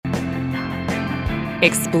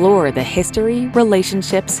Explore the history,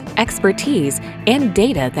 relationships, expertise, and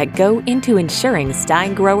data that go into ensuring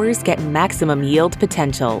Stine growers get maximum yield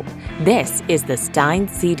potential. This is the Stine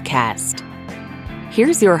Seedcast.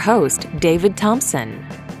 Here's your host, David Thompson.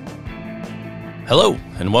 Hello,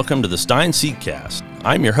 and welcome to the Stine Seedcast.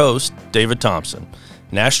 I'm your host, David Thompson,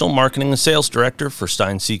 National Marketing and Sales Director for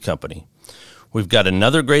Stine Seed Company. We've got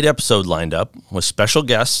another great episode lined up with special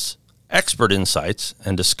guests, expert insights,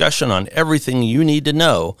 and discussion on everything you need to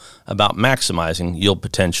know about maximizing yield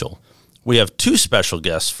potential. We have two special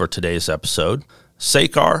guests for today's episode,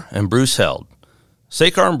 Sekar and Bruce Held.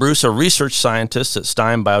 Sekar and Bruce are research scientists at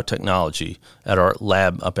Stine Biotechnology at our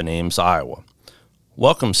lab up in Ames, Iowa.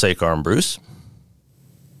 Welcome, Sekar and Bruce.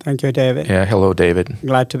 Thank you, David. Yeah, hello, David.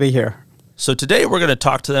 Glad to be here. So today we're going to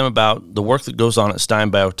talk to them about the work that goes on at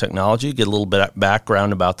Stine Biotechnology, get a little bit of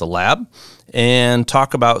background about the lab, and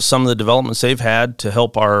talk about some of the developments they've had to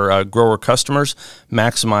help our grower customers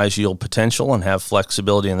maximize yield potential and have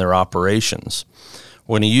flexibility in their operations.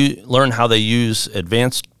 We're going to learn how they use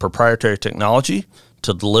advanced proprietary technology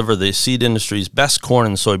to deliver the seed industry's best corn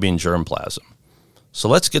and soybean germplasm. So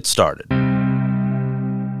let's get started.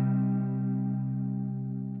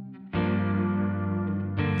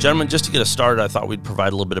 Gentlemen, just to get us started, I thought we'd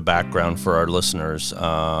provide a little bit of background for our listeners,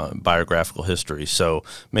 biographical history. So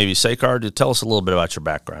maybe Sekar, to tell us a little bit about your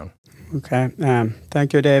background. Okay.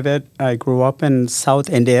 Thank you, David. I grew up in South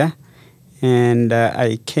India, and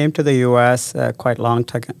I came to the U.S. quite a long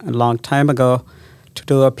time ago to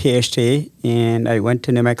do a PhD, and I went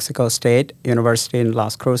to New Mexico State University in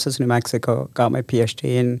Las Cruces, New Mexico, got my PhD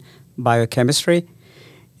in biochemistry,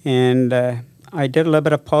 and I did a little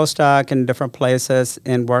bit of postdoc in different places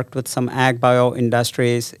and worked with some ag bio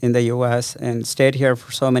industries in the U.S. and stayed here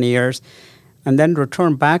for so many years. And then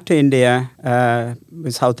returned back to India,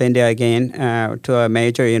 South India again, to a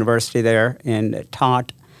major university there and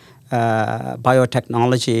taught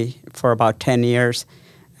biotechnology for about 10 years.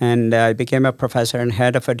 And I became a professor and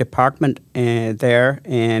head of a department there.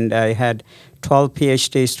 And I had 12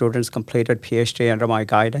 PhD students completed PhD under my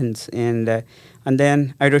guidance. And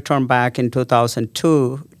then I returned back in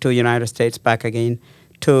 2002 to United States, back again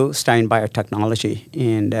to Stine Biotechnology,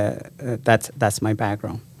 and that's my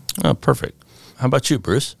background. Oh, perfect. How about you,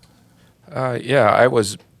 Bruce? I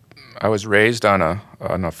was raised on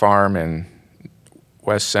a farm in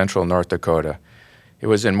west central North Dakota. It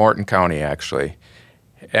was in Morton County, actually.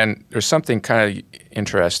 And there's something kind of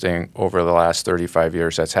interesting over the last 35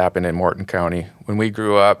 years that's happened in Morton County. When we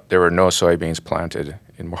grew up, there were no soybeans planted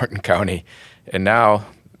in Morton County. And now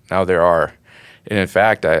there are. And in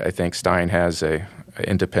fact, I think Stine has an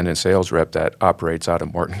independent sales rep that operates out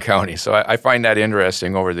of Morton County. So I find that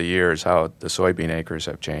interesting over the years how the soybean acres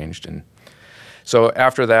have changed. And so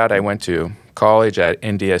after that, I went to college at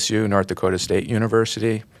NDSU, North Dakota State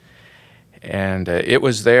University. And it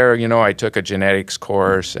was there, I took a genetics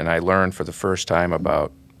course and I learned for the first time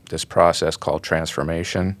about this process called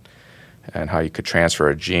transformation and how you could transfer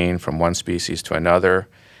a gene from one species to another.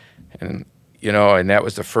 And and that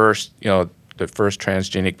was the first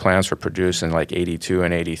transgenic plants were produced in like 82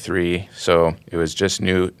 and 83. So it was just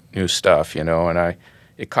new stuff, and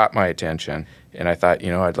it caught my attention. And I thought,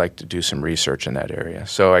 I'd like to do some research in that area.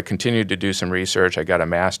 So I continued to do some research. I got a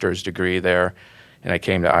master's degree there, and I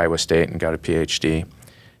came to Iowa State and got a PhD.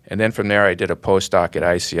 And then from there, I did a postdoc at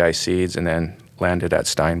ICI Seeds and then landed at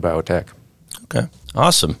Stine Biotech. Okay,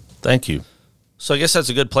 awesome. Thank you. So I guess that's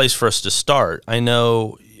a good place for us to start. I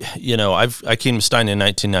know, I came to Stine in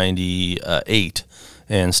 1998,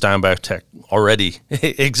 and Stine Biotech already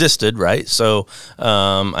existed, right? So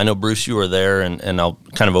I know, Bruce, you were there, and I'll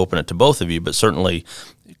kind of open it to both of you, but certainly,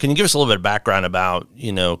 can you give us a little bit of background about,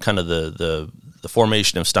 kind of the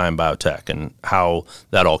formation of Stine Biotech and how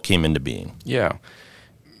that all came into being? Yeah.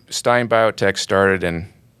 Stine Biotech started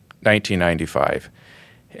in 1995,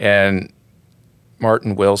 and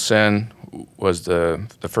Martin Wilson was the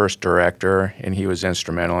first director, and he was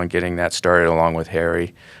instrumental in getting that started along with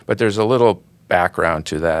Harry. But there's a little background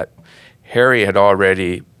to that. Harry had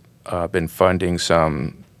already been funding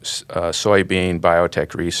some soybean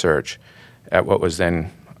biotech research at what was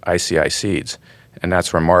then ICI Seeds, and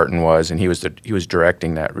that's where Martin was, and he was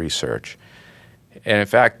directing that research. And in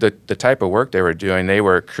fact, the type of work they were doing, they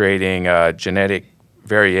were creating genetic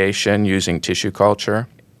variation using tissue culture,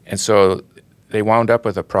 and so they wound up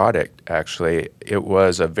with a product, actually. It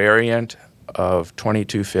was a variant of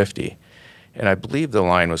 2250, and I believe the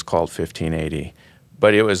line was called 1580.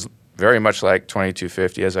 But it was very much like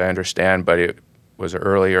 2250, as I understand, but it was an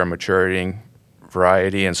earlier maturing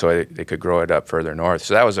variety, and so they could grow it up further north.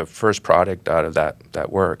 So that was the first product out of that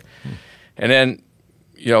work. And then,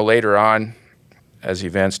 later on, as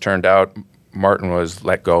events turned out, Martin was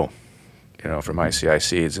let go, from ICI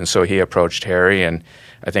Seeds. And so he approached Harry, and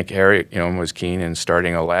I think Harry, was keen in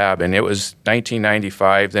starting a lab. And it was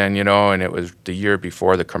 1995 then, and it was the year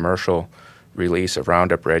before the commercial release of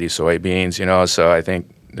Roundup Ready soybeans, so I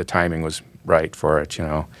think the timing was right for it,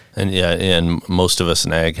 And most of us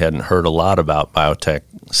in ag hadn't heard a lot about biotech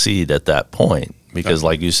seed at that point because,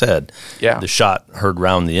 like you said, the shot heard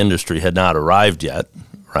round the industry had not arrived yet,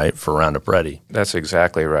 right, for Roundup Ready. That's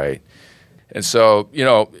exactly right. And so,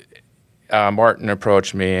 Martin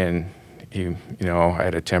approached me, and he, I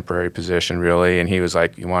had a temporary position really, and he was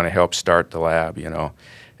like, "You want to help start the lab,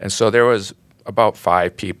 And so there was about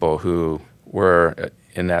 5 people who were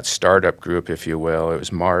in that startup group, if you will. It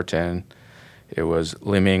was Martin, it was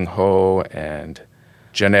Liming Ho, and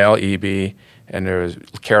Janelle Eby, and there was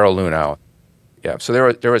Carol Lunau. Yeah, so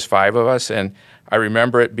there was 5 of us, and I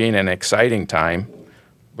remember it being an exciting time,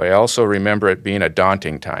 but I also remember it being a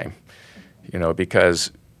daunting time,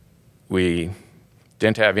 because we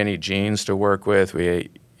didn't have any genes to work with. We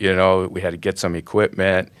had to get some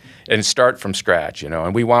equipment and start from scratch,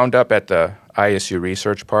 And we wound up at the ISU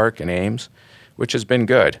Research Park in Ames, which has been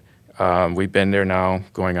good. We've been there now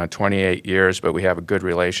going on 28 years, but we have a good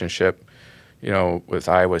relationship, with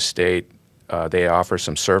Iowa State. They offer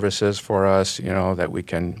some services for us, that we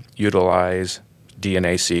can utilize,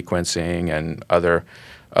 DNA sequencing and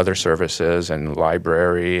other services and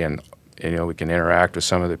library, and we can interact with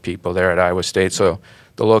some of the people there at Iowa State. So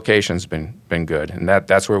the location's been good, and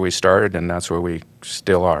that's where we started, and that's where we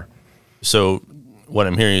still are. So what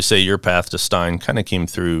I'm hearing you say, your path to Stine kind of came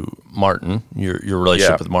through Martin, your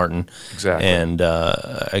relationship with Martin. Exactly. And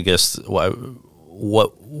I guess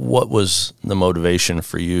what was the motivation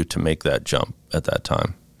for you to make that jump at that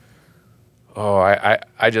time? Oh,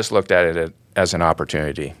 I just looked at it as an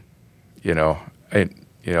opportunity. I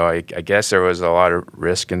guess there was a lot of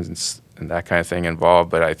risk and that kind of thing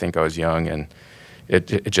involved, but I think I was young, and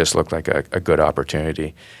it just looked like a good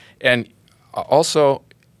opportunity. And also,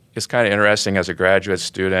 it's kind of interesting, as a graduate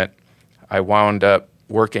student, I wound up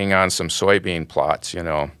working on some soybean plots,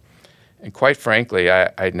 And quite frankly,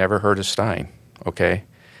 I'd never heard of Stine, okay?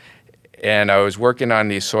 And I was working on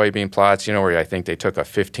these soybean plots, where I think they took a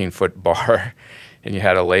 15-foot bar and you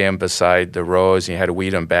had to lay them beside the rows, and you had to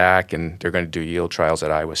weed them back, and they're going to do yield trials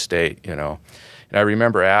at Iowa State, And I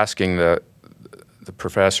remember asking the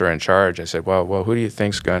professor in charge, I said, well, who do you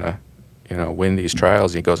think's going to, win these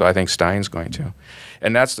trials? He goes, I think Stine's going to.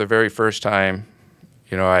 And that's the very first time,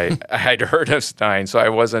 I had heard of Stine, so I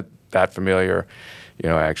wasn't that familiar,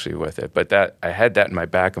 actually with it. But that I had that in my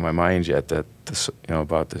back of my mind yet,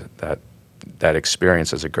 about that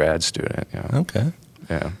experience as a grad student. Okay.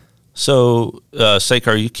 Yeah. So,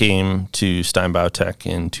 Sekar, you came to Stine Biotech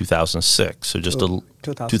in 2006, so just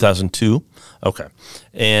 2002? Okay.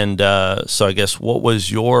 And so I guess what was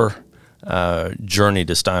your journey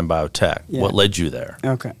to Stine Biotech? Yeah. What led you there?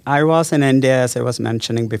 Okay. I was in India, as I was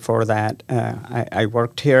mentioning before that. I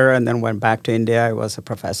worked here and then went back to India. I was a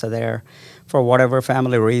professor there. For whatever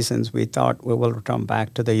family reasons, we thought we will return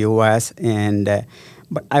back to the U.S.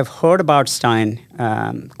 But I've heard about Stine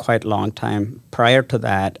quite a long time. Prior to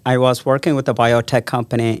that, I was working with a biotech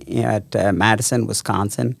company at Madison,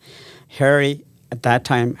 Wisconsin. Harry, at that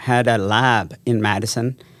time, had a lab in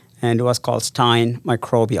Madison, and it was called Stine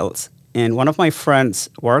Microbials. And one of my friends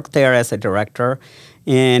worked there as a director,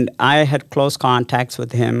 and I had close contacts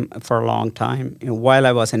with him for a long time while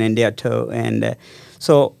I was in India too. And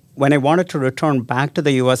so when I wanted to return back to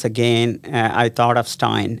the U.S. again, I thought of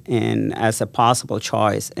Stine as a possible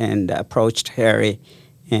choice and approached Harry,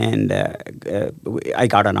 and I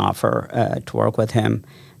got an offer to work with him,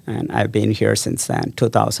 and I've been here since then,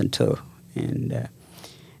 2002.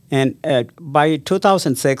 And by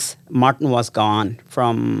 2006, Martin was gone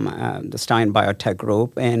from the Stine Biotech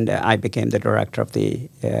Group, and I became the director of the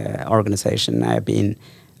organization. I've been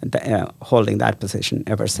holding that position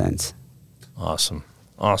ever since. Awesome.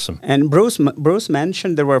 And Bruce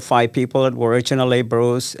mentioned there were 5 people. Originally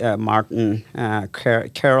Bruce, Martin,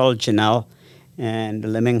 Carol, Janelle, and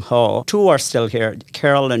Liming Ho. 2 are still here,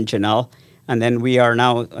 Carol and Janelle. And then we are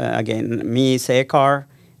now, again, me, Sekar,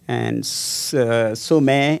 and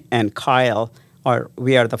Sume and Kyle.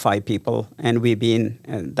 We are the 5 people, and we've been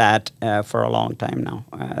that for a long time now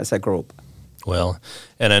as a group. Well,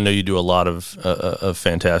 and I know you do a lot of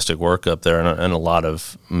fantastic work up there, and a lot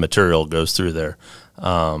of material goes through there.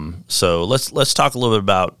 So let's talk a little bit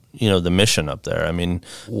about the mission up there. I mean,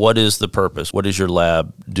 what is the purpose? What is your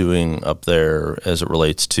lab doing up there as it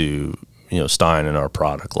relates to Stine and our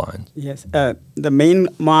product line? Yes, the main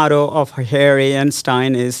motto of Harry and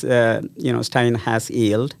Stine is Stine has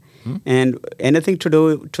yield, And anything to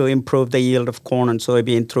do to improve the yield of corn and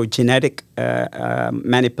soybean through genetic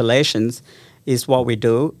manipulations is what we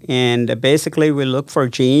do. And basically, we look for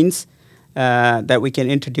genes that we can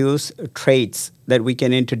introduce, traits that we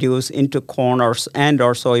can introduce into corn or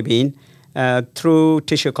soybean through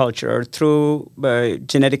tissue culture, through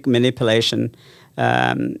genetic manipulation.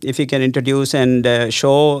 If you can introduce and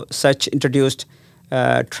show such introduced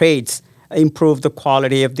traits, improve the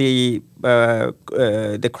quality of the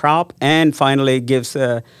crop, and finally gives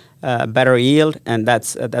better yield, and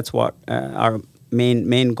that's what our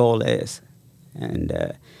main goal is.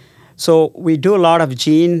 And so we do a lot of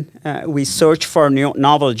we search for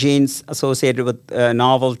novel genes associated with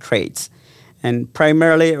novel traits. And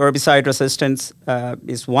primarily herbicide resistance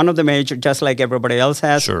is one of the major, just like everybody else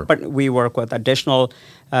has. Sure. But we work with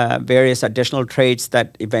various additional traits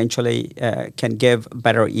that eventually can give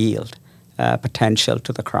better yield potential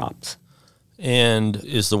to the crops. And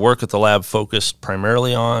is the work at the lab focused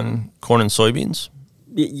primarily on corn and soybeans?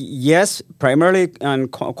 Yes, primarily on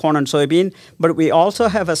corn and soybean, but we also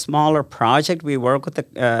have a smaller project. We work with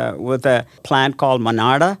a plant called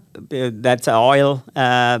Monarda. That's an oil.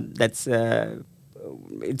 It's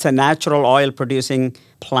a natural oil producing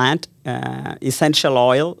plant, essential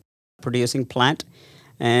oil producing plant,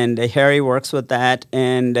 and Harry works with that,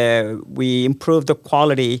 and we improve the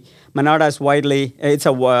quality. Monarda is it's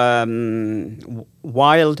a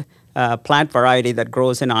wild plant variety that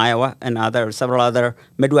grows in Iowa and several other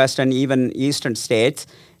Midwestern, even Eastern states.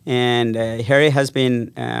 And Harry has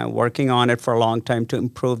been working on it for a long time to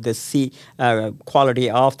improve the quality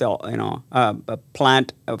of the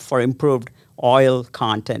plant for improved oil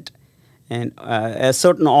content and a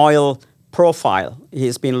certain oil profile.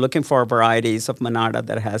 He's been looking for varieties of Monarda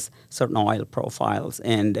that has certain oil profiles,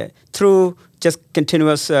 and through just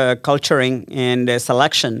continuous culturing and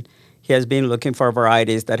selection, he has been looking for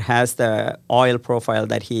varieties that has the oil profile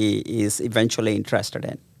that he is eventually interested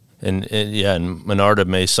in. And Monarda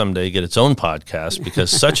may someday get its own podcast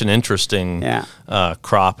because such an interesting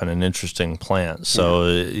crop and an interesting plant. So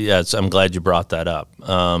I'm glad you brought that up.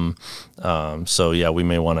 We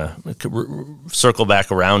may want to circle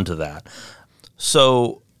back around to that.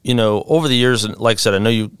 So over the years, and like I said, I know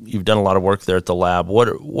you've done a lot of work there at the lab.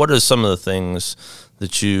 What are some of the things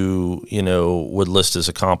that you would list as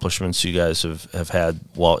accomplishments you guys have had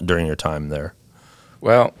during your time there?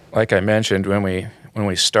 Well, like I mentioned, when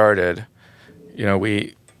we started,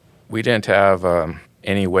 we didn't have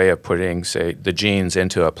any way of putting, say, the genes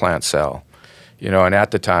into a plant cell. And at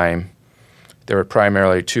the time, there were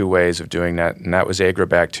primarily two ways of doing that, and that was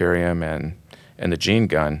agrobacterium and the gene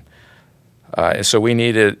gun. So we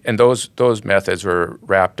needed, and those methods were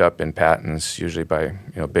wrapped up in patents, usually by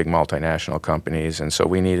big multinational companies, and so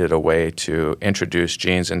we needed a way to introduce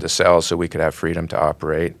genes into cells so we could have freedom to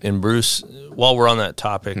operate. And Bruce, while we're on that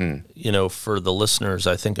topic, for the listeners,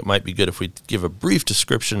 I think it might be good if we give a brief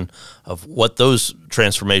description of what those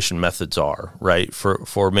transformation methods are, right?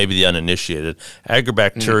 For maybe the uninitiated,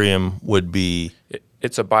 agrobacterium would be.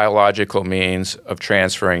 It's a biological means of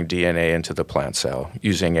transferring DNA into the plant cell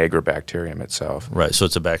using agrobacterium itself. Right, so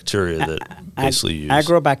it's a bacteria that basically uses.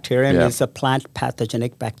 Agrobacterium is a plant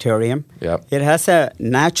pathogenic bacterium. Yep. It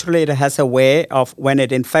has a way of, when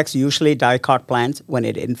it infects, usually dicot plants, when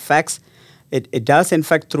it infects, it does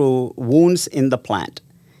infect through wounds in the plant.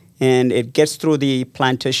 And it gets through the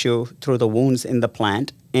plant tissue, through the wounds in the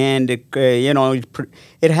plant. And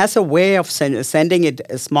it has a way of sending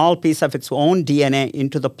a small piece of its own DNA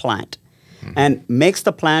into the plant, and makes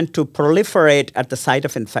the plant to proliferate at the site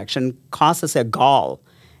of infection, causes a gall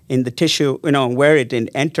in the tissue, where it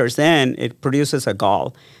enters in, it produces a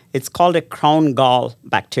gall. It's called a crown gall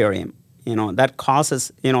bacterium, that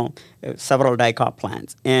causes, several dicot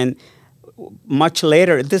plants. And much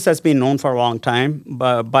later, this has been known for a long time,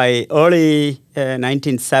 but by early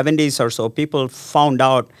 1970s or so, people found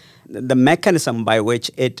out the mechanism by which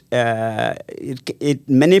it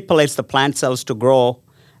manipulates the plant cells to grow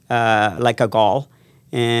like a gall.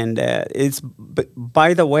 And it's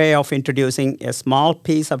by the way of introducing a small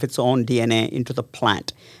piece of its own DNA into the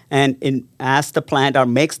plant. And asks the plant or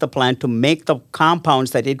makes the plant to make the compounds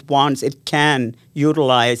that it wants, it can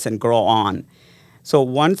utilize and grow on. So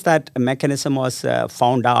once that mechanism was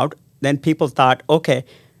found out, then people thought, okay,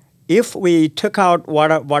 if we took out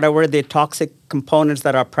whatever the toxic components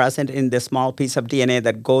that are present in this small piece of DNA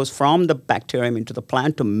that goes from the bacterium into the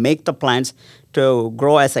plant to make the plants to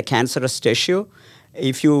grow as a cancerous tissue,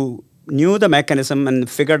 if you knew the mechanism and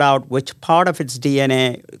figured out which part of its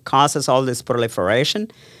DNA causes all this proliferation,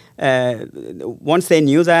 once they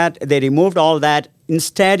knew that, they removed all that.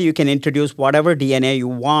 Instead, you can introduce whatever DNA you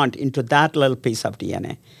want into that little piece of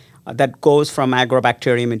DNA. that goes from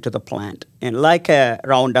agrobacterium into the plant. And like a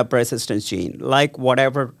Roundup resistance gene, like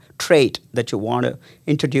whatever trait that you want to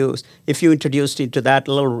introduce, if you introduced into that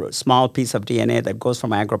little small piece of DNA that goes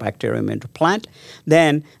from agrobacterium into plant,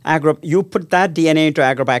 then you put that DNA into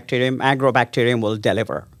agrobacterium will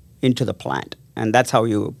deliver into the plant. And that's how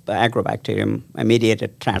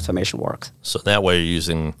agrobacterium-mediated transformation works. So that way you're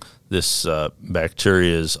using this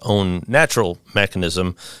bacteria's own natural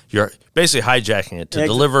mechanism. You're basically hijacking it to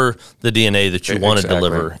deliver the DNA that you want to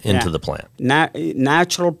deliver into the plant.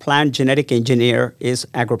 Natural plant genetic engineer is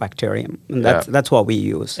agrobacterium. And that's what we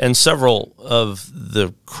use. And several of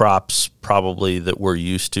the crops probably that we're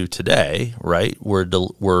used to today, right,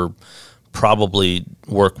 were probably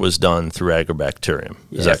work was done through agrobacterium.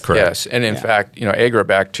 Is that correct? Yes, and in fact,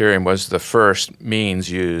 agrobacterium was the first means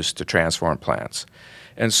used to transform plants.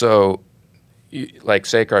 And so, like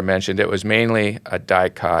Sekar mentioned, it was mainly a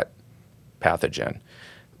dicot pathogen.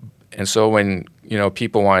 And so when,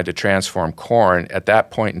 people wanted to transform corn, at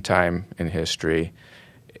that point in time in history,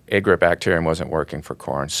 agrobacterium wasn't working for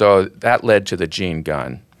corn. So that led to the gene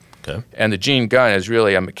gun. Okay. And the gene gun is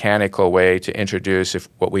really a mechanical way to introduce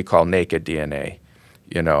what we call naked DNA.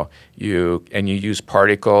 You use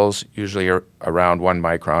particles, usually around 1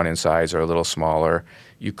 micron in size or a little smaller.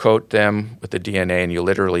 You coat them with the DNA and you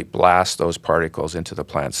literally blast those particles into the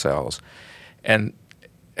plant cells. And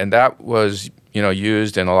that was,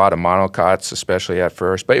 used in a lot of monocots, especially at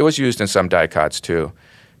first, but it was used in some dicots too.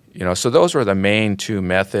 So those were the main two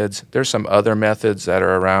methods. There's some other methods that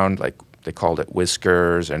are around, like they called it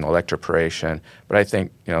whiskers and electroporation, but I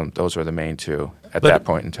think those were the main two at that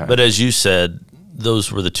point in time. But as you said,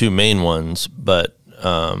 those were the two main ones, but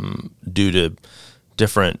due to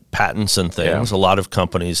different patents and things, a lot of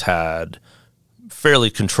companies had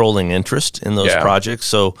fairly controlling interest in those projects.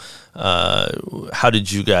 So how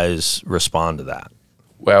did you guys respond to that?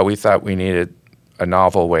 Well, we thought we needed a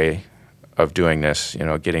novel way of doing this,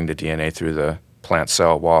 getting the DNA through the plant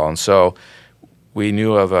cell wall. And so we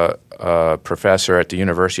knew of a professor at the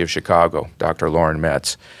University of Chicago, Dr. Loren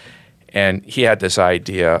Metz, and he had this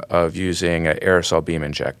idea of using an aerosol beam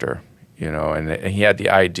injector, and he had the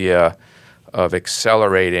idea of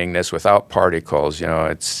accelerating this without particles.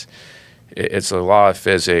 It's a law of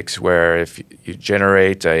physics where if you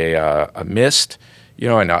generate a mist,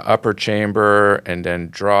 in an upper chamber and then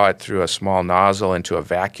draw it through a small nozzle into a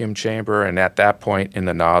vacuum chamber, and at that point in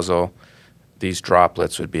the nozzle, these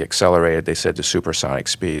droplets would be accelerated, they said, to supersonic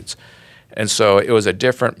speeds. And so it was a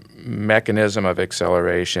different mechanism of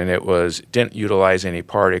acceleration. Didn't utilize any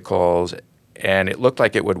particles, and it looked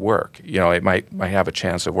like it would work. It might have a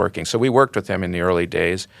chance of working. So we worked with them in the early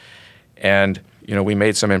days, and we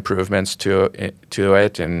made some improvements to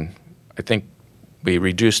it, and I think we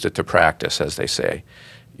reduced it to practice, as they say.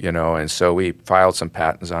 And so we filed some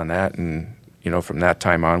patents on that, and from that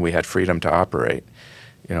time on, we had freedom to operate,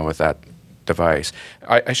 with that device.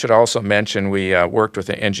 I should also mention we worked with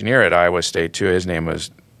an engineer at Iowa State too. His name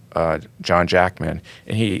was John Jackman,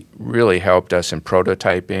 and he really helped us in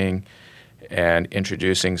prototyping and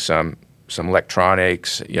introducing some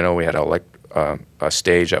electronics. We had a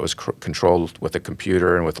stage that was controlled with a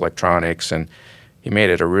computer and with electronics, and he made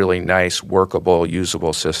it a really nice, workable,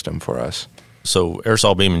 usable system for us. So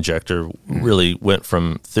aerosol beam injector really went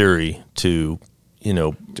from theory to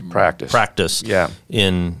to practice.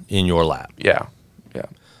 In your lab. Yeah.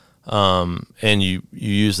 And you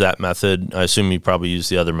use that method. I assume you probably use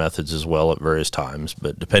the other methods as well at various times,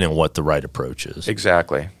 but depending on what the right approach is.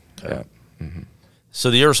 Exactly. Okay. Yeah. Mm-hmm.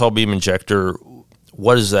 So the aerosol beam injector,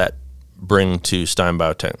 what does that bring to Stine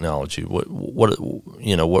Biotechnology? What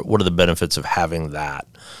are the benefits of having that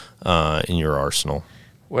in your arsenal?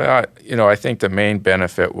 Well, I think the main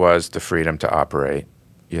benefit was the freedom to operate.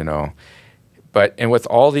 And with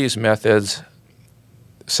all these methods,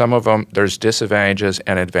 some of them, there's disadvantages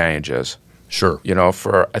and advantages. Sure.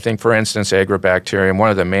 I think, for instance, agrobacterium, one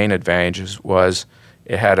of the main advantages was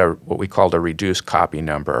it had what we called a reduced copy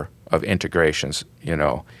number of integrations,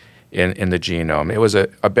 in the genome. It was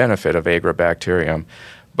a benefit of agrobacterium.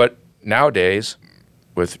 But nowadays,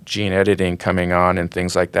 with gene editing coming on and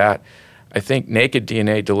things like that, I think naked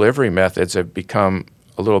DNA delivery methods have become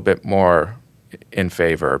a little bit more in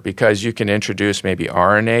favor, because you can introduce maybe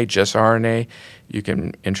RNA, just RNA. You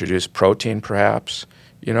can introduce protein, perhaps,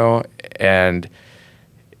 and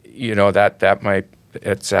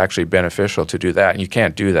it's actually beneficial to do that. And you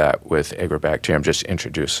can't do that with agrobacterium, just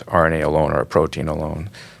introduce RNA alone or a protein alone.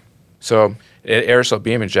 So an aerosol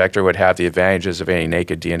beam injector would have the advantages of any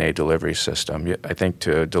naked DNA delivery system. I think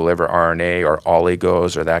to deliver RNA or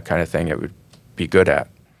oligos or that kind of thing, it would be good at.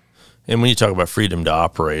 And when you talk about freedom to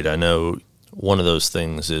operate, I know one of those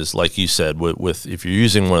things is, like you said, with if you're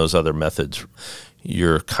using one of those other methods,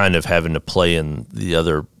 you're kind of having to play in the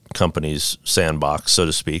other company's sandbox, so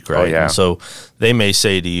to speak, right? Oh, yeah. And so they may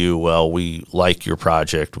say to you, well, we like your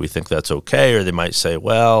project, we think that's okay, or they might say,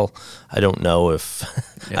 well, I don't know if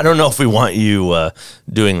I don't know if we want you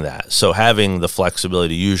doing that. So having the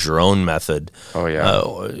flexibility to use your own method,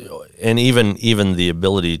 and even the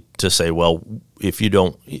ability to say, well, if you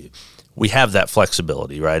don't, we have that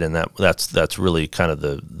flexibility, right? And that's really kind of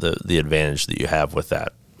the advantage that you have with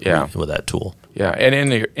that. With that tool. Yeah, and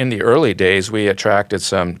in the early days, we attracted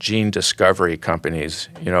some gene discovery companies.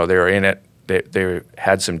 They were in it. They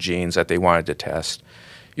had some genes that they wanted to test.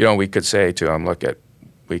 We could say to them, look,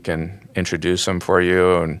 we can introduce them for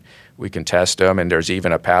you, and we can test them, and there's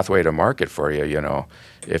even a pathway to market for you,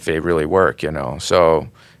 if they really work, So,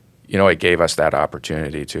 it gave us that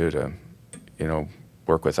opportunity too to,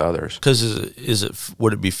 work with others. Because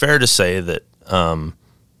would it be fair to say that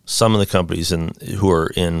some of the companies who are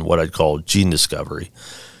in what I'd call gene discovery,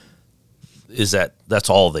 that's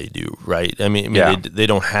all they do, right? I mean, they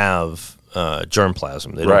don't have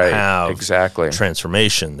germplasm. They don't have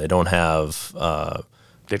transformation. They don't have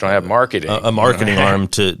marketing. A marketing arm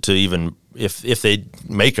to even if they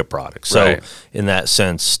make a product. So in that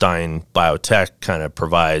sense, Stine Biotech kind of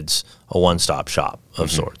provides a one-stop shop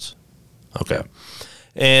of sorts. Okay. Yeah.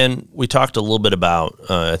 And we talked a little bit about,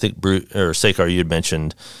 I think Sekar, you had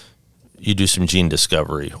mentioned you do some gene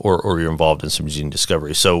discovery or you're involved in some gene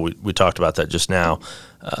discovery. So we talked about that just now.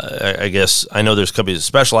 I guess I know there's companies that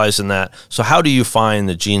specialize in that. So how do you find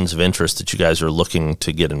the genes of interest that you guys are looking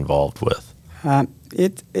to get involved with?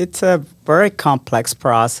 It's a very complex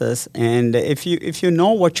process, and if you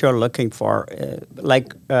know what you're looking for,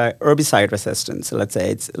 like herbicide resistance, let's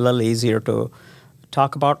say, it's a little easier to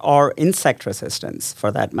talk about, or insect resistance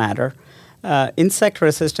for that matter. Insect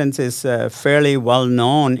resistance is fairly well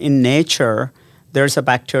known in nature. There's a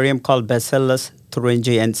bacterium called Bacillus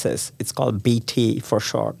thuringiensis. It's called BT for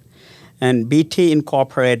short. And BT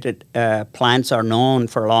incorporated plants are known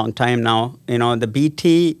for a long time now. The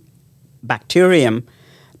BT bacterium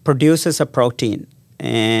produces a protein,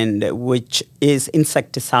 and which is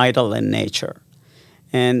insecticidal in nature.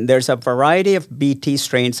 And there's a variety of BT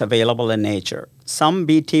strains available in nature. Some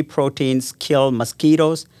BT proteins kill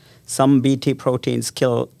mosquitoes. Some BT proteins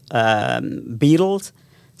kill beetles.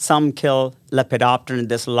 Some kill Lepidopteran,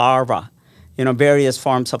 this larva, various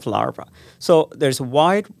forms of larva. So there's a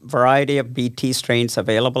wide variety of BT strains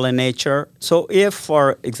available in nature. So if,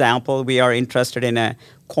 for example, we are interested in a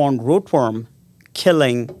corn rootworm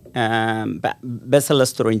killing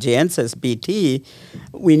Bacillus thuringiensis, BT,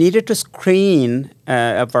 we needed to screen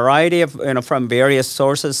a variety of, from various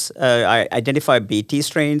sources, identify BT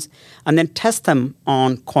strains, and then test them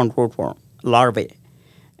on corn rootworm larvae.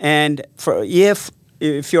 And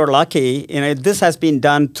if you're lucky, this has been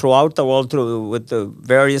done throughout the world with the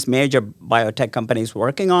various major biotech companies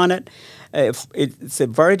working on it. It's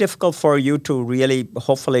very difficult for you to really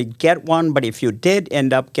hopefully get one, but if you did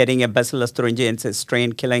end up getting a Bacillus thuringiensis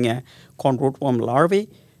strain killing a corn rootworm larvae,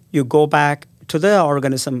 you go back to the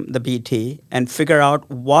organism, the BT, and figure out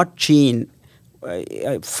what gene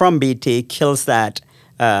from BT kills that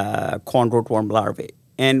corn rootworm larvae.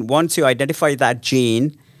 And once you identify that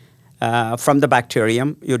gene from the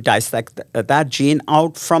bacterium, you dissect that gene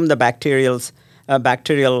out from the bacterial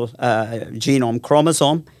genome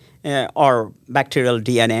chromosome, or bacterial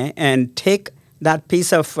DNA, and take that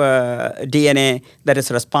piece of DNA that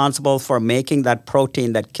is responsible for making that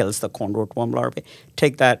protein that kills the corn rootworm larvae.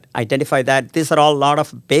 Take that, identify that. These are all a lot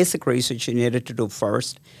of basic research you needed to do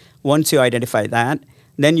first. Once you identify that,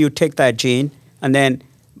 then you take that gene and then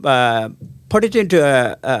put it into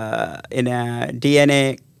in a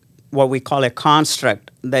DNA, what we call a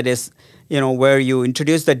construct. That is, where you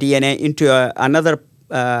introduce the DNA into another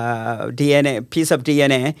DNA piece of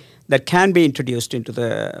DNA that can be introduced into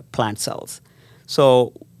the plant cells.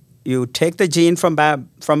 So you take the gene from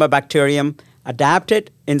a bacterium, adapt it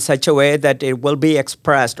in such a way that it will be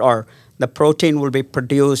expressed, or the protein will be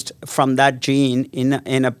produced from that gene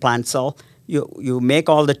in a plant cell. You make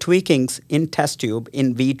all the tweakings in test tube,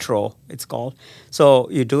 in vitro it's called. So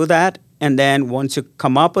you do that, and then once you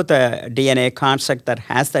come up with a DNA construct that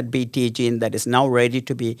has that BT gene that is now ready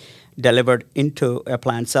to be delivered into a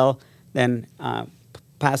plant cell, then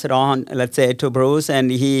pass it on, let's say, to Bruce,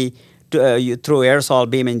 and he, through aerosol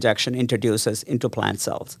beam injection, introduces into plant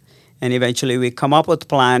cells. And eventually we come up with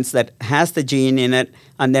plants that has the gene in it,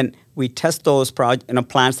 and then we test those plants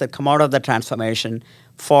that come out of the transformation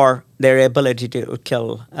for their ability to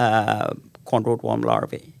kill corn rootworm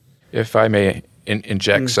larvae. If I may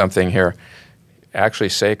inject something here, actually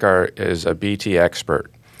Sekar is a BT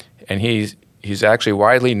expert, and he's actually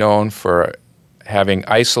widely known for having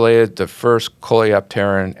isolated the first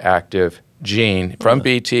coleopterin active gene from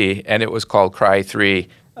BT, and it was called Cry3.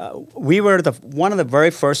 We were one of the very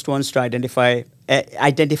first ones to identify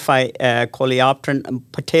coleopterin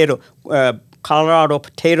potato, Colorado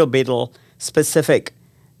potato beetle specific.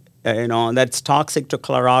 That's toxic to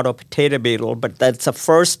Colorado potato beetle, but that's the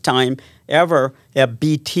first time ever a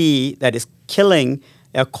BT that is killing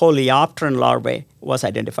a coleopteran larvae was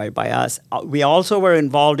identified by us. We also were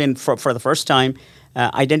involved in, for the first time,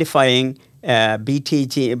 identifying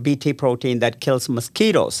BT protein that kills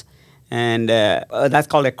mosquitoes. And that's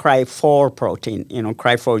called a Cry4 protein,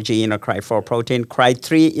 Cry4 gene or Cry4 protein.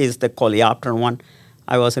 Cry3 is the coleopteran one.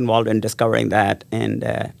 I was involved in discovering that. And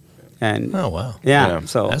oh, wow. Yeah.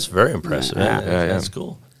 So that's very impressive. That's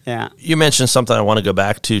cool. Yeah. You mentioned something I want to go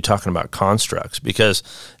back to, talking about constructs, because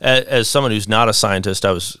as someone who's not a scientist,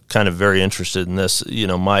 I was kind of very interested in this.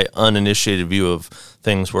 My uninitiated view of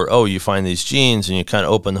things were, you find these genes and you kind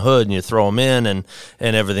of open the hood and you throw them in and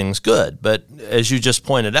everything's good. But as you just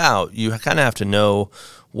pointed out, you kind of have to know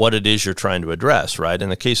what it is you're trying to address, right? In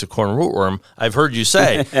the case of corn rootworm, I've heard you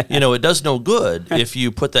say, it does no good if you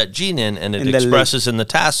put that gene in and it expresses in the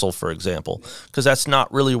tassel, for example, because that's not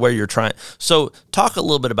really where you're trying. So talk a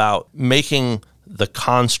little bit about making the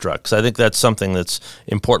constructs. I think that's something that's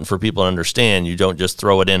important for people to understand. You don't just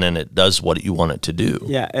throw it in and it does what you want it to do.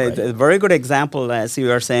 Yeah, right? A very good example, as you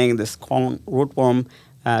are saying, this corn rootworm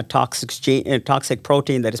toxic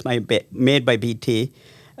protein that is made by BT.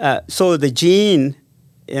 So the gene,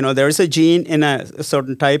 there is a gene in a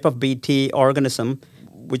certain type of BT organism,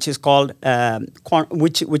 which is called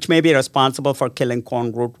which may be responsible for killing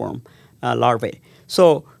corn rootworm larvae.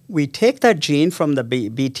 So we take that gene from the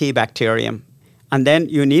BT bacterium, and then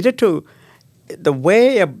you needed to. The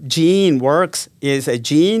way a gene works is a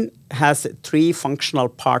gene has 3 functional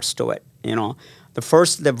parts to it.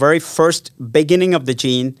 The very first beginning of the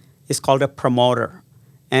gene is called a promoter.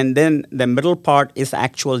 And then the middle part is the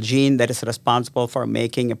actual gene that is responsible for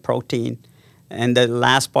making a protein. And the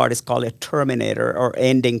last part is called a terminator or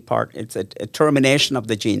ending part. It's a termination of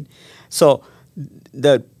the gene. So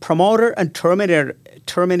the promoter and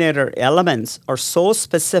terminator elements are so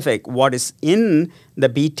specific what is in the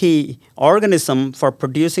BT organism for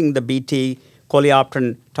producing the BT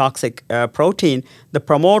coleopterin toxic protein. The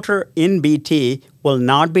promoter in BT will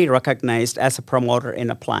not be recognized as a promoter in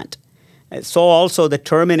a plant. So also the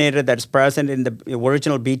terminator that's present in the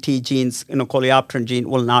original BT genes, coleopterin gene,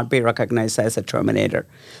 will not be recognized as a terminator.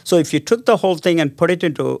 So if you took the whole thing and put it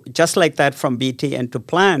into, just like that from BT into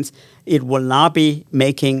plants, it will not be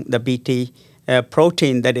making the BT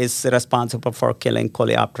protein that is responsible for killing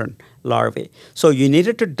coleopterin larvae. So you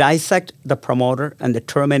needed to dissect the promoter and the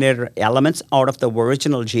terminator elements out of the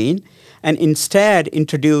original gene and instead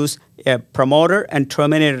introduce a promoter and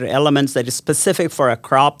terminator elements that is specific for a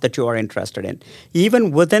crop that you are interested in.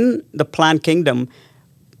 Even within the plant kingdom,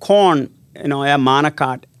 corn, a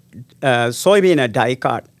monocot, soybean, a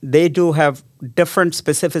dicot, they do have different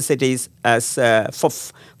specificities as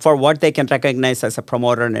for what they can recognize as a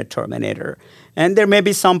promoter and a terminator. And there may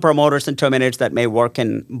be some promoters and terminators that may work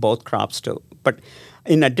in both crops too. But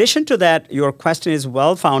in addition to that, your question is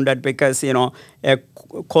well-founded because, a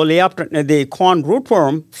coleopterin, the corn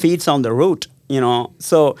rootworm feeds on the root,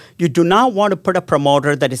 So you do not want to put a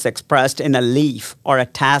promoter that is expressed in a leaf or a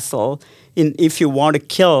tassel if you want to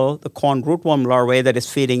kill the corn rootworm larvae that is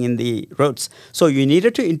feeding in the roots. So you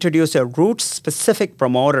needed to introduce a root-specific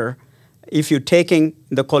promoter if you're taking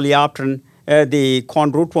the coleopterin, the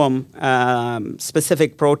corn rootworm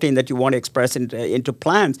specific protein that you want to express into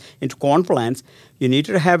plants, into corn plants. You need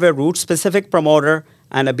to have a root-specific promoter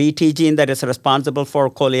and a BT gene that is responsible for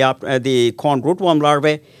the corn rootworm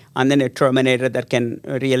larvae, and then a terminator that can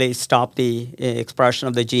really stop the expression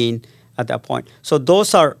of the gene at that point. So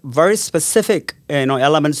those are very specific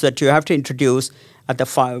elements that you have to introduce at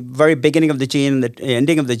the very beginning of the gene and the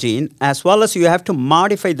ending of the gene, as well as you have to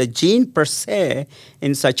modify the gene per se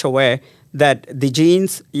in such a way that the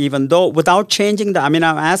genes, even though without changing the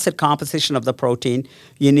amino acid composition of the protein,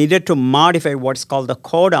 you needed to modify what's called the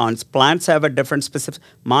codons. Plants have a different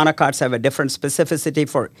monocots have a different specificity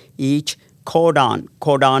for each codon.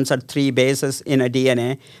 Codons are 3 bases in a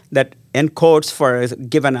DNA that encodes for a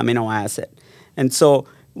given amino acid. And so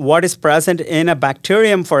what is present in a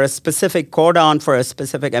bacterium for a specific codon for a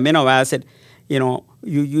specific amino acid,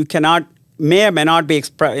 you cannot, may or may not be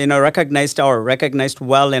recognized or recognized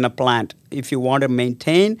well in a plant. If you want to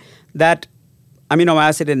maintain that amino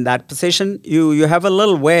acid in that position, you have a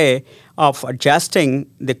little way of adjusting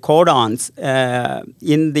the codons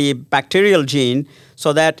in the bacterial gene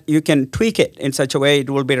so that you can tweak it in such a way it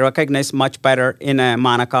will be recognized much better in a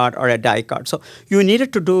monocard or a dicard. So you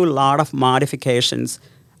needed to do a lot of modifications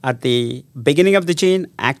at the beginning of the gene,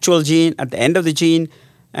 actual gene, at the end of the gene.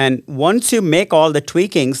 And once you make all the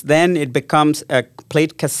tweakings, then it becomes a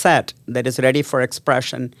complete cassette that is ready for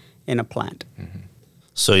expression in a plant. Mm-hmm.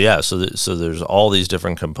 So so there's all these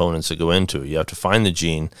different components that go into it. You have to find the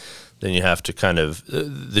gene, then you have to kind of,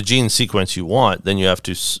 the gene sequence you want, then you have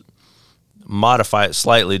to modify it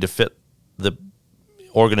slightly to fit the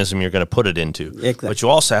organism you're going to put it into. Exactly. But you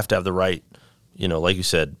also have to have the right, like you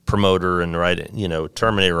said, promoter and the right,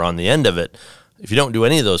 terminator on the end of it. If you don't do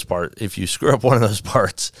any of those parts, if you screw up one of those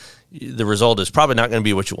parts, the result is probably not going to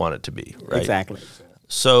be what you want it to be, right? Exactly.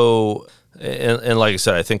 So, and like I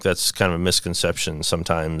said, I think that's kind of a misconception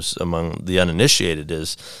sometimes among the uninitiated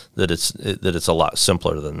is that it's a lot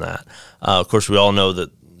simpler than that. Of course, we all know that,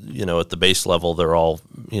 at the base level, they're all,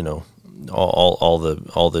 all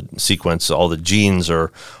the sequence, all the genes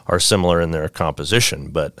are similar in their composition,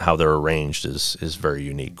 but how they're arranged is very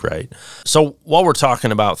unique, right? So while we're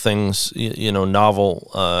talking about things,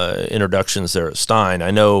 novel introductions there at Stine,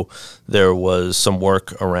 I know there was some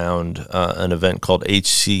work around an event called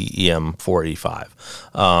HCEM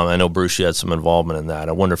 485. I know, Bruce, you had some involvement in that.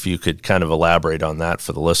 I wonder if you could kind of elaborate on that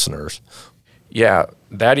for the listeners. Yeah,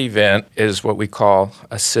 that event is what we call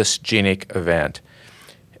a cisgenic event.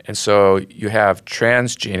 And so you have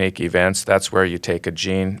transgenic events. That's where you take a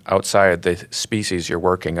gene outside the species you're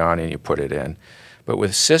working on and you put it in. But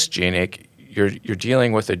with cisgenic, you're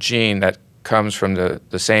dealing with a gene that comes from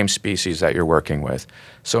the same species that you're working with.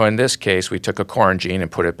 So in this case, we took a corn gene and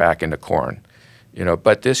put it back into corn.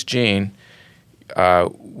 But this gene,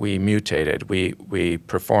 we mutated. We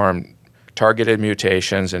performed targeted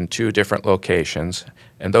mutations in 2 different locations,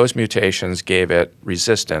 and those mutations gave it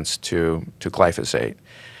resistance to glyphosate.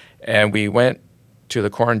 And we went to the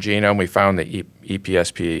corn genome, we found the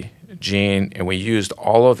EPSP gene, and we used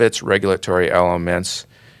all of its regulatory elements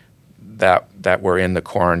that were in the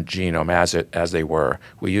corn genome as they were.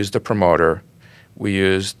 We used the promoter, we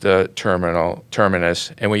used the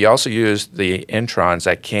terminus, and we also used the introns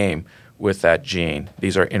that came with that gene.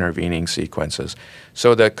 These are intervening sequences.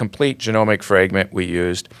 So the complete genomic fragment we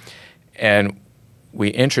used, and we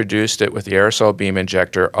introduced it with the aerosol beam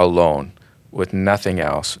injector alone, with nothing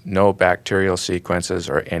else, no bacterial sequences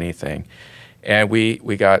or anything. And we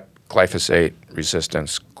got glyphosate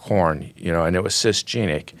resistance corn, and it was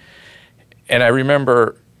cisgenic. And I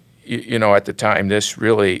remember, at the time, this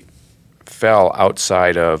really fell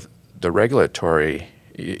outside of the regulatory,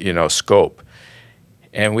 scope.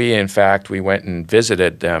 And we went and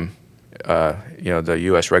visited them, the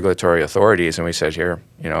U.S. regulatory authorities, and we said,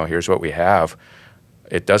 here's what we have.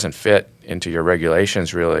 It doesn't fit into your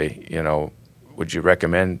regulations, really. Would you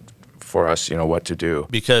recommend for us, what to do?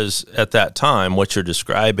 Because at that time, what you're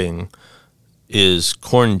describing is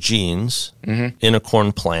corn genes in a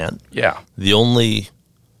corn plant. Yeah. The only,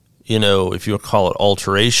 if you call it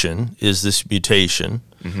alteration, is this mutation,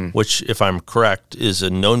 which, if I'm correct, is a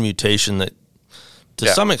known mutation that to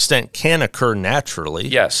some extent can occur naturally.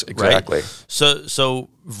 Yes, exactly. Right? So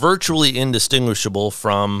virtually indistinguishable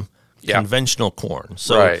from conventional corn.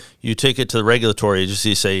 So you take it to the regulatory agency,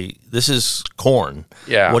 you say, this is corn.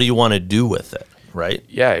 Yeah. What do you want to do with it, right?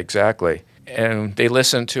 Yeah, exactly. And they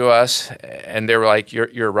listened to us, and they were like,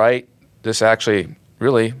 you're right. This actually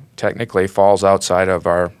really technically falls outside of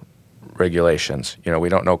our regulations. We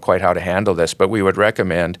don't know quite how to handle this, but we would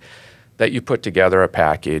recommend that you put together a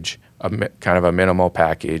package, kind of a minimal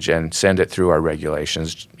package, and send it through our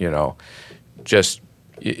regulations,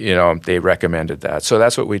 they recommended that. So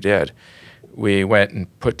that's what we did. We went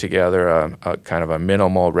and put together a kind of a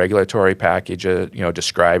minimal regulatory package,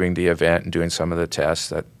 describing the event and doing some of the tests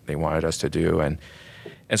that they wanted us to do. And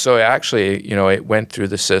so actually, it went through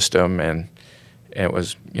the system and it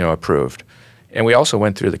was, approved. And we also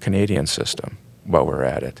went through the Canadian system while we were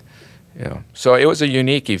at it. So it was a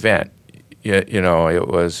unique event. It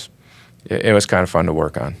was kind of fun to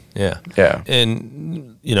work on. Yeah. Yeah.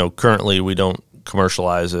 And, currently we don't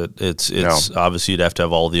commercialize it. It's obviously you'd have to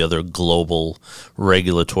have all the other global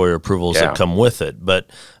regulatory approvals that come with it. But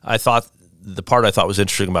the part I thought was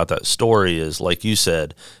interesting about that story is, like you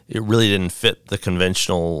said, it really didn't fit the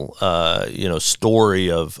conventional, story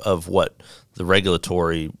of what the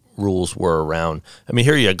regulatory rules were around. I mean,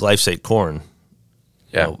 here you had glyphosate corn,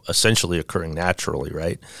 essentially occurring naturally,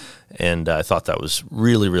 right? And I thought that was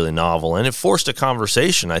really, really novel. And it forced a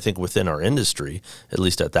conversation, I think, within our industry, at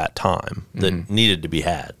least at that time, that needed to be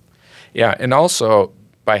had. Yeah, and also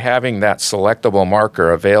by having that selectable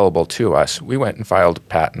marker available to us, we went and filed a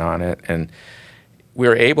patent on it, and we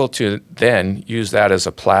were able to then use that as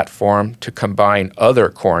a platform to combine other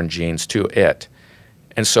corn genes to it,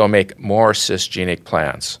 and so make more cisgenic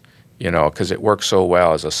plants, because it works so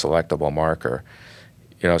well as a selectable marker.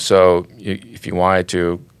 So if you wanted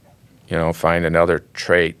to, find another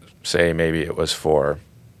trait, say maybe it was for,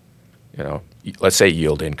 let's say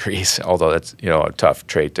yield increase, although that's a tough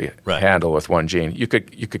trait to handle with one gene. You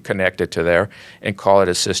could connect it to there and call it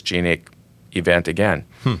a cisgenic event again.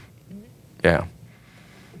 Yeah.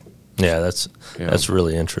 Yeah, that's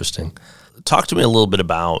really interesting. Talk to me a little bit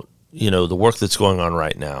about the work that's going on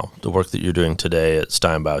right now, the work that you're doing today at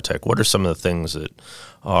Stine Biotech. What are some of the things that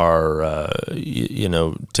are,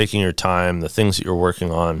 taking your time, the things that you're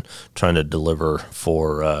working on, trying to deliver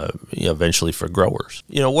for, eventually for growers?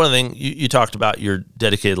 One of the things you talked about, your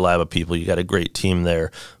dedicated lab of people, you got a great team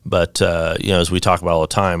there, but, as we talk about all the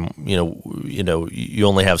time, you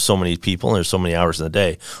only have so many people and there's so many hours in the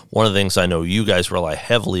day. One of the things I know you guys rely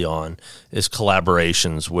heavily on is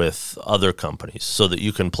collaborations with other companies so that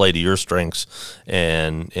you can play to your strengths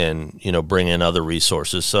and bring in other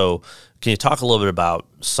resources. So can you talk a little bit about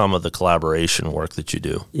some of the collaboration work that you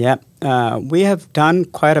do? Yeah, we have done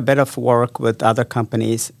quite a bit of work with other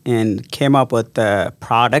companies and came up with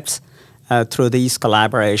products through these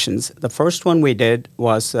collaborations. The first one we did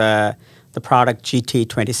was the product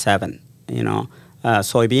GT27,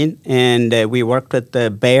 soybean, and we worked with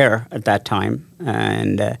Bayer at that time,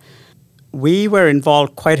 and we were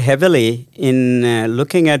involved quite heavily in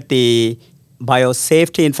looking at the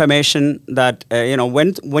biosafety information that,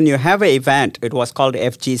 when you have an event, it was called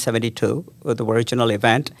FG72, the original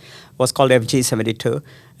event was called FG72.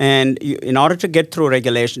 And in order to get through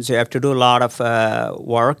regulations, you have to do a lot of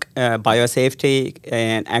work, biosafety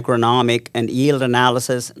and agronomic and yield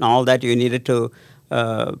analysis and all that you needed to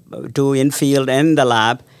do in field and in the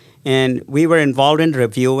lab. And we were involved in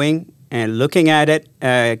reviewing and looking at it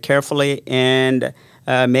carefully and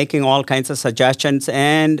making all kinds of suggestions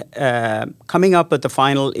and coming up with the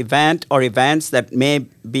final event or events that may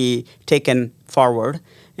be taken forward.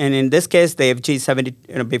 And in this case, the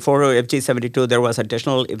FG70, before FG72, there was an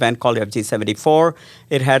additional event called FG74.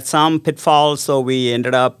 It had some pitfalls, so we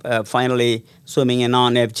ended up finally zooming in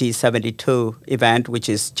on FG72 event, which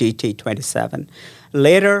is GT27.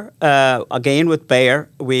 Later, again with Bayer,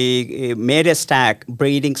 we made a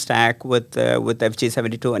breeding stack with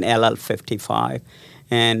FG72 and LL55.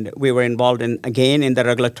 And we were involved in the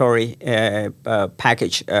regulatory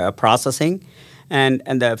package processing. And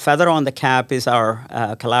the feather on the cap is our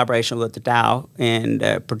collaboration with the Dow and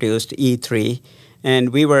produced E3. And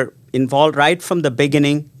we were involved right from the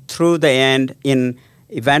beginning through the end in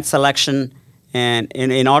event selection. And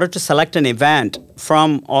in order to select an event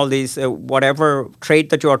from all these, whatever trait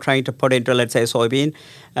that you are trying to put into, let's say, soybean,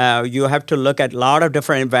 you have to look at a lot of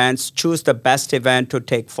different events, choose the best event to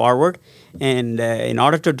take forward. And in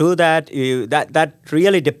order to do that, that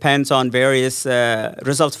really depends on various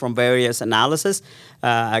results from various analysis.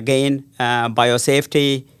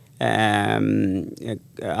 Biosafety, and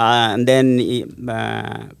then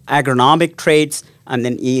agronomic traits, and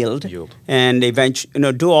then yield. And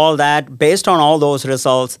eventually, do all that based on all those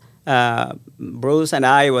results. Bruce and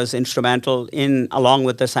I was instrumental in, along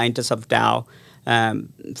with the scientists of Dow,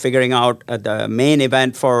 figuring out the main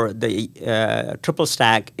event for the triple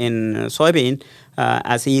stack in soybean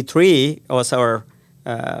as E3 was our.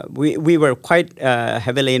 We were quite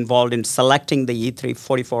heavily involved in selecting the E3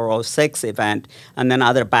 4406 event and then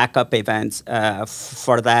other backup events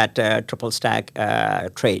for that triple stack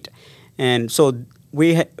trait. And so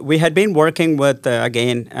we had been working with,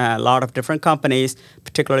 a lot of different companies,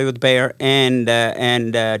 particularly with Bayer and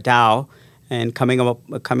Dow, and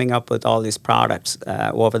coming up with all these products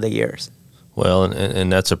over the years. Well,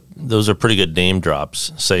 and those are pretty good name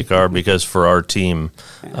drops, Sekar, because for our team,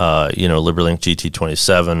 LiberLink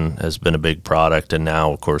GT27 has been a big product, and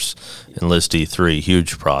now, of course, Enlist E3,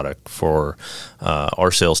 huge product for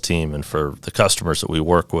our sales team and for the customers that we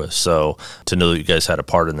work with. So to know that you guys had a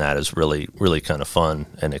part in that is really, really kind of fun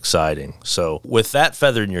and exciting. So with that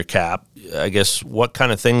feather in your cap, I guess what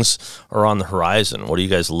kind of things are on the horizon? What are you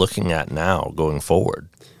guys looking at now going forward?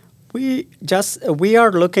 We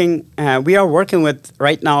are working with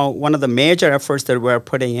right now. One of the major efforts that we're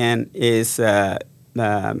putting in is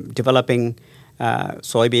developing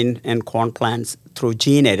soybean and corn plants through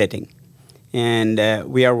gene editing, and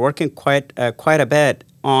we are working quite a bit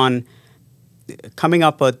on coming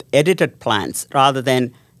up with edited plants rather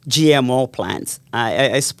than GMO plants.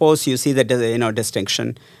 I suppose you see the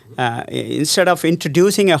distinction. Instead of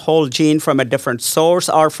introducing a whole gene from a different source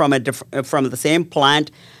or from the same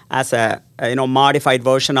plant as a modified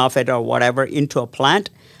version of it or whatever into a plant,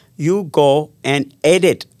 you go and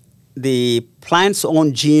edit the plant's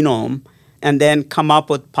own genome and then come up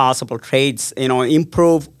with possible traits,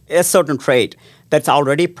 improve a certain trait that's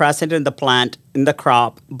already present in the plant, in the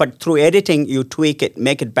crop, but through editing, you tweak it,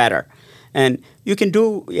 make it better. And you can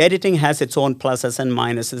do, editing has its own pluses and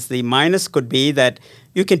minuses. The minus could be that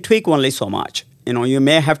you can tweak only so much. You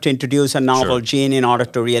may have to introduce a novel gene in order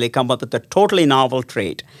to really come up with a totally novel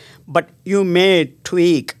trait. But you may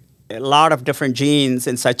tweak a lot of different genes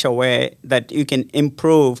in such a way that you can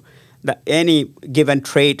improve any given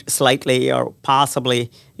trait slightly, or possibly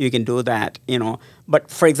you can do that, But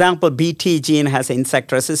for example, Bt gene has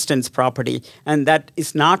insect resistance property, and that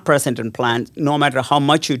is not present in plants, no matter how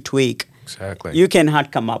much you tweak. Exactly. You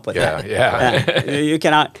cannot come up with that. Yeah. You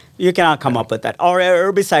cannot come up with that. Or a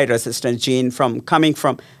herbicide resistance gene coming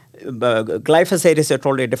from glyphosate is a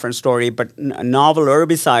totally different story, but novel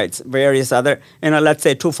herbicides, various other, let's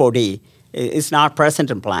say 2,4-D, is not present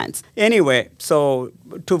in plants. Anyway, so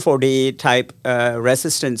 2,4-D type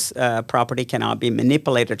resistance property cannot be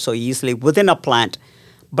manipulated so easily within a plant.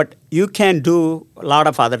 But you can do a lot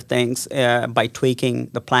of other things by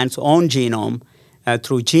tweaking the plant's own genome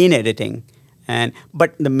through gene editing.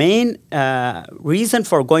 But the main reason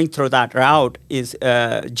for going through that route is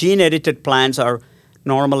gene-edited plants are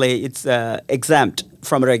normally exempt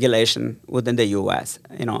from regulation within the U.S.,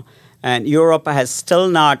 And Europe has still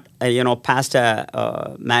not, passed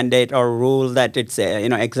a mandate or rule that it's,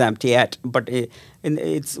 exempt yet. But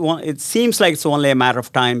it seems like it's only a matter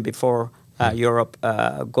of time before Europe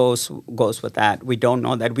goes with that. We don't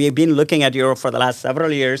know that. We have been looking at Europe for the last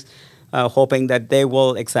several years, hoping that they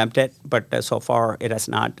will exempt it. But so far, it has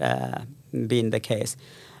not been the case.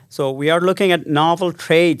 So we are looking at novel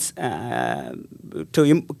traits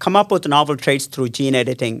to come up with novel traits through gene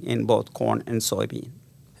editing in both corn and soybean.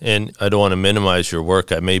 And I don't want to minimize your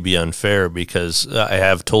work. I may be unfair because I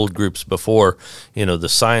have told groups before, the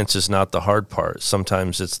science is not the hard part.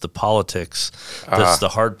 Sometimes it's the politics that's the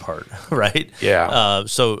hard part, right? Yeah.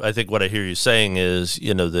 So I think what I hear you saying is,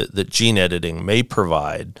 that gene editing may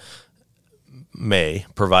provide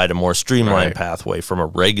a more streamlined pathway from a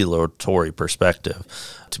regulatory perspective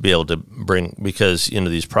to be able to bring, because,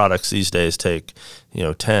 these products these days take,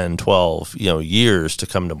 10, 12, years to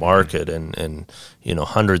come to market and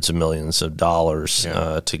hundreds of millions of dollars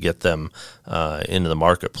to get them into the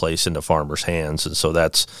marketplace, into farmers' hands. And so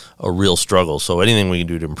that's a real struggle. So anything we can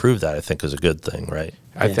do to improve that, I think, is a good thing, right?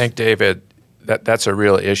 I think, David, that's a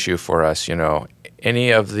real issue for us.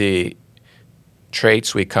 Any of the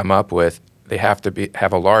traits we come up with, they have to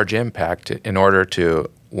have a large impact in order to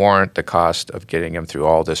warrant the cost of getting them through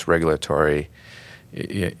all this regulatory,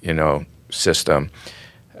 system.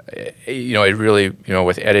 It really,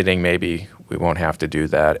 with editing, maybe we won't have to do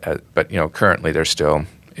that. But, currently there's still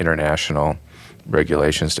international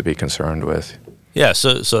regulations to be concerned with. Yeah,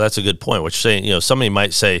 so that's a good point. What you're saying, somebody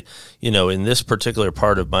might say, in this particular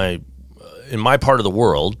part of in my part of the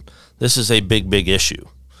world, this is a big issue.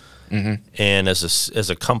 Mm-hmm. And as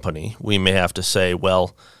a company, we may have to say,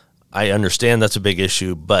 well, I understand that's a big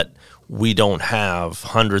issue, but we don't have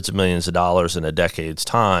hundreds of millions of dollars in a decade's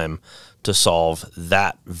time to solve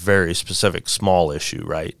that very specific small issue,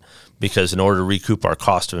 right? Because in order to recoup our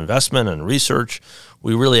cost of investment and research,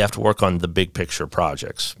 we really have to work on the big picture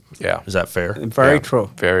projects. Yeah. Is that fair? Very true.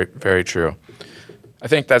 Very, very true. I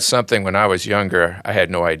think that's something when I was younger, I had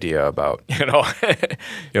no idea about.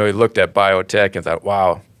 We looked at biotech and thought,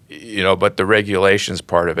 wow, but the regulations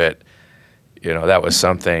part of it, that was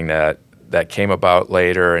something that came about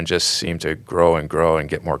later and just seemed to grow and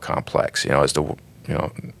get more complex, as it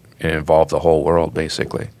involved the whole world,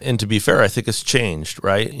 basically. And to be fair, I think it's changed,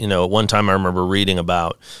 right? At one time I remember reading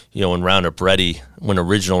about, when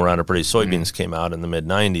original Roundup Ready soybeans came out in the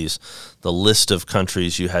mid-'90s, the list of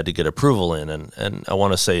countries you had to get approval in, and I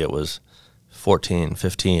want to say it was 14,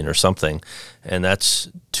 15 or something, and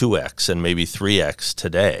that's 2x and maybe 3x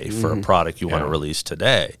today for a product you want to release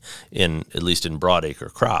today, at least in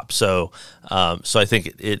broadacre crop. So I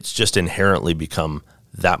think it's just inherently become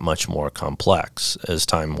that much more complex as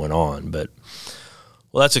time went on. But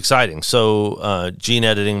well, that's exciting. So gene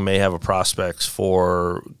editing may have a prospects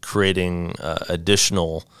for creating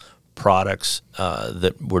additional products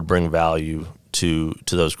that would bring value to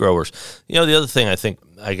those growers. The other thing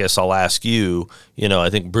I guess I'll ask you, I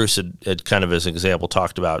think Bruce had kind of as an example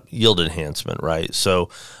talked about yield enhancement, right? So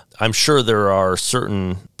I'm sure there are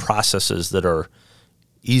certain processes that are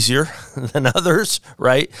easier than others,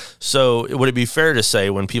 right? So would it be fair to say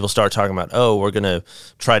when people start talking about, oh, we're going to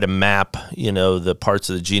try to map, the parts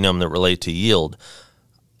of the genome that relate to yield,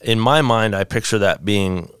 in my mind, I picture that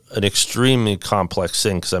being an extremely complex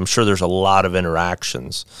thing because I'm sure there's a lot of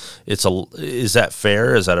interactions. Is that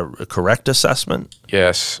fair? Is that a correct assessment?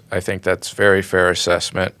 Yes, I think that's very fair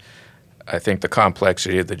assessment. I think the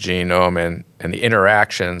complexity of the genome and the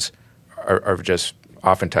interactions are just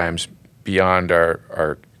oftentimes beyond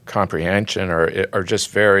our comprehension or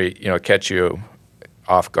just very, catch you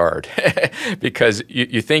off guard because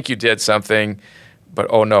you think you did something, but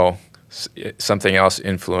oh no, something else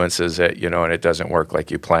influences it, and it doesn't work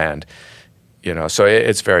like you planned. So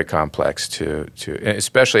it's very complex to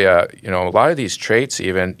especially, a lot of these traits,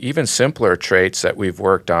 even simpler traits that we've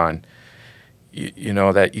worked on,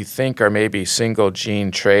 that you think are maybe single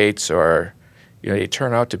gene traits or, they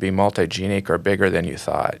turn out to be multigenic or bigger than you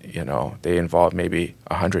thought. They involve maybe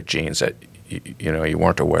 100 genes that, you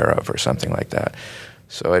weren't aware of or something like that.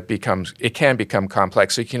 So it can become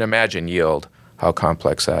complex. So you can imagine yield, how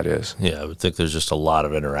complex that is. Yeah, I would think there's just a lot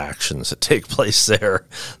of interactions that take place there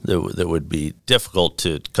that would be difficult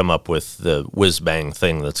to come up with the whiz-bang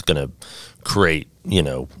thing that's going to create,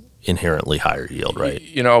 inherently higher yield, right?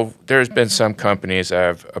 There's been some companies that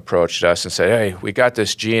have approached us and said, hey, we got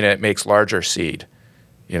this gene and it makes larger seed.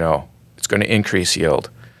 It's going to increase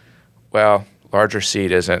yield. Well, larger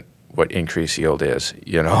seed isn't what increased yield is.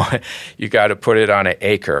 You got to put it on an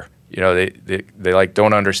acre. They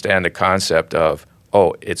don't understand the concept of,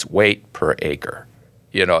 it's weight per acre,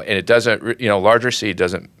 and it doesn't, larger seed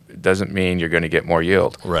doesn't mean you're going to get more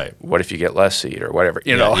yield. Right. What if you get less seed or whatever,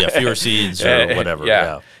 fewer seeds or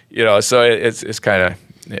whatever. So it's kind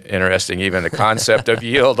of interesting. Even the concept of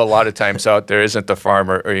yield a lot of times out there isn't the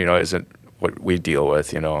farmer or, isn't what we deal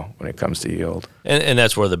with, when it comes to yield. And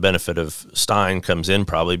that's where the benefit of Stine comes in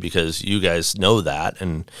probably because you guys know that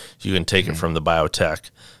and you can take it from the biotech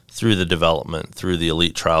through the development, through the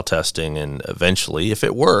elite trial testing, and eventually, if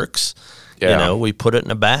it works, we put it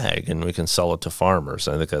in a bag and we can sell it to farmers.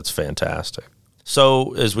 I think that's fantastic.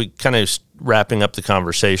 So as we kind of wrapping up the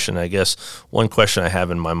conversation, I guess one question I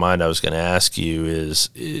have in my mind I was going to ask you is,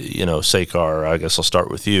 Sekar, I guess I'll start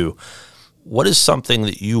with you. What is something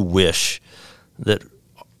that you wish that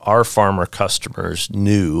our farmer customers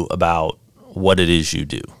knew about what it is you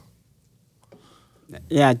do?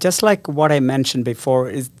 Yeah, just like what I mentioned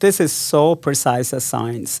before, this is so precise a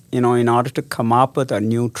science. In order to come up with a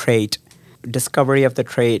new trait, discovery of the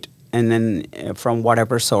trait, and then from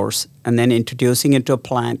whatever source, and then introducing it to a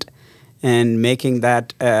plant, and making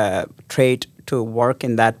that trait to work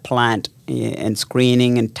in that plant, and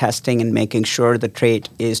screening and testing and making sure the trait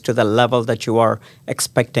is to the level that you are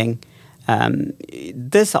expecting.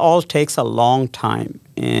 This all takes a long time,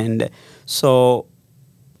 and so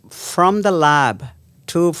from the lab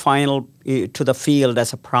to the field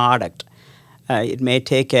as a product, it may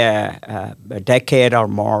take a decade or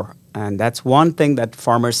more, and that's one thing that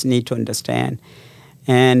farmers need to understand.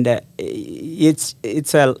 And it's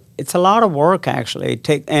a lot of work actually.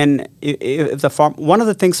 One of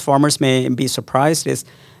the things farmers may be surprised is,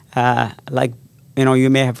 you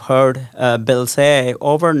may have heard Bill say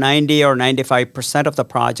over 90 or 95% of the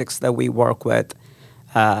projects that we work with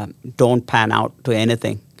don't pan out to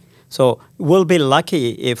anything. So we'll be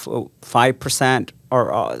lucky if 5%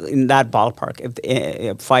 or in that ballpark,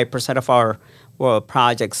 if 5% of our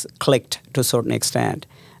projects clicked to a certain extent,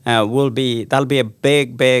 that'll be a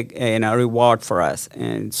big reward for us.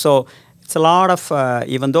 And so it's a lot of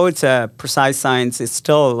even though it's a precise science, it's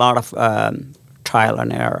still a lot of trial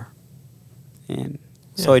and error, and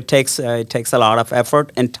so it takes a lot of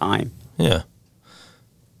effort and time. Yeah.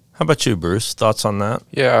 How about you, Bruce? Thoughts on that?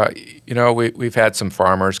 Yeah, we've had some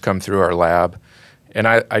farmers come through our lab, and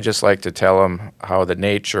I just like to tell them how the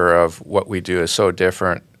nature of what we do is so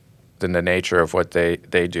different than the nature of what they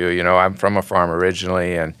do. I'm from a farm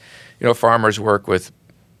originally, and, farmers work with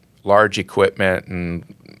large equipment and,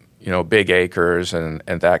 big acres and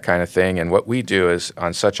that kind of thing. And what we do is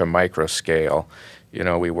on such a micro scale.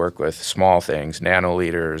 We work with small things,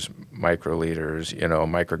 nanoliters, microliters,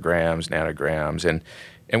 micrograms, nanograms.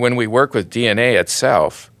 And when we work with DNA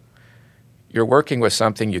itself, you're working with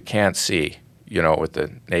something you can't see, with the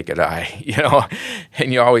naked eye,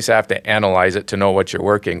 and you always have to analyze it to know what you're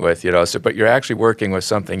working with, but you're actually working with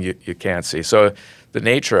something you can't see. So the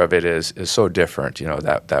nature of it is so different,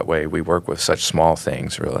 that way we work with such small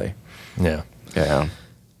things, really. Yeah. Yeah.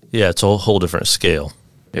 Yeah, it's a whole different scale.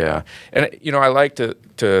 Yeah. And, I like to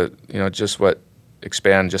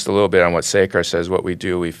expand just a little bit on what Sekar says. What we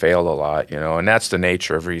do, we fail a lot, and that's the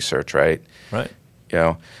nature of research, right? Right.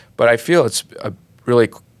 But I feel it's a really,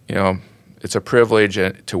 it's a privilege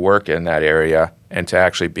to work in that area and to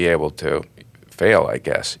actually be able to fail, I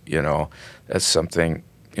guess. That's something,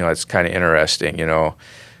 it's kind of interesting,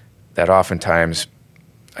 that oftentimes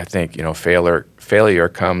I think, failure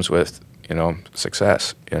comes with,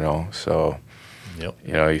 success, so, Yep.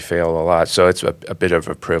 You fail a lot. So it's a bit of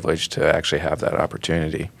a privilege to actually have that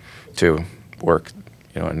opportunity to work,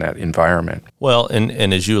 in that environment. Well,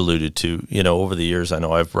 and as you alluded to, over the years, I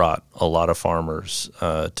know I've brought a lot of farmers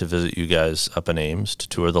to visit you guys up in Ames to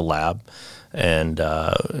tour the lab. And,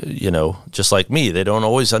 just like me, they don't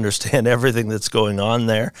always understand everything that's going on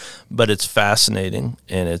there, but it's fascinating,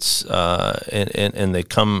 and it's and they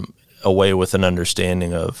come away with an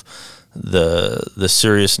understanding of the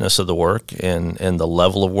seriousness of the work and the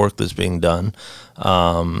level of work that's being done.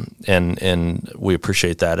 And we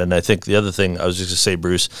appreciate that. And I think the other thing I was just going to say,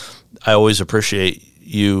 Bruce, I always appreciate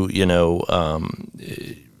you,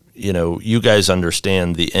 you guys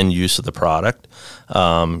understand the end use of the product.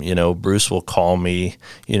 Bruce will call me,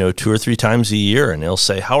 2 or 3 times a year, and he'll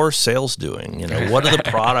say, "How are sales doing? What are the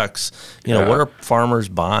products? What are farmers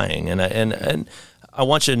buying?" And I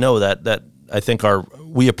want you to know that I think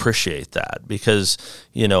we appreciate that, because,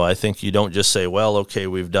 I think you don't just say, well, okay,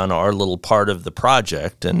 we've done our little part of the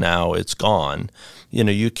project and now it's gone.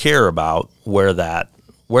 You care about where that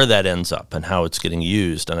ends up and how it's getting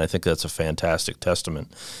used. And I think that's a fantastic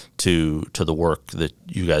testament to the work that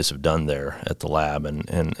you guys have done there at the lab.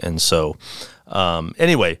 And so,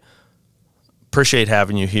 anyway, appreciate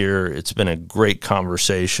having you here. It's been a great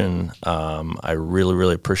conversation. I really,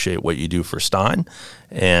 really appreciate what you do for Stine,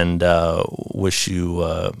 and wish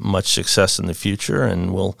you much success in the future.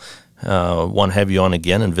 And we'll want to have you on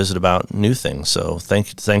again and visit about new things. So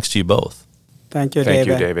thanks to you both. Thank you, Thank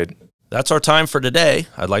David. you, David. That's our time for today.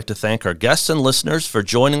 I'd like to thank our guests and listeners for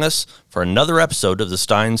joining us for another episode of the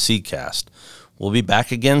Stine Seedcast. We'll be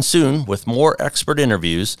back again soon with more expert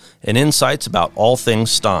interviews and insights about all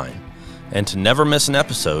things Stine. And to never miss an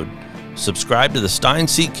episode, subscribe to the Stine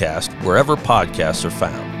Seedcast wherever podcasts are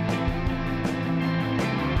found.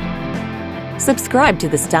 Subscribe to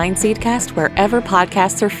the Stine Seedcast wherever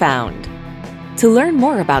podcasts are found. To learn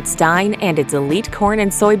more about Stine and its elite corn and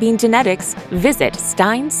soybean genetics, visit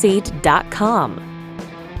stineseed.com.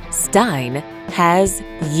 Stine has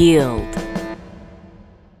yield.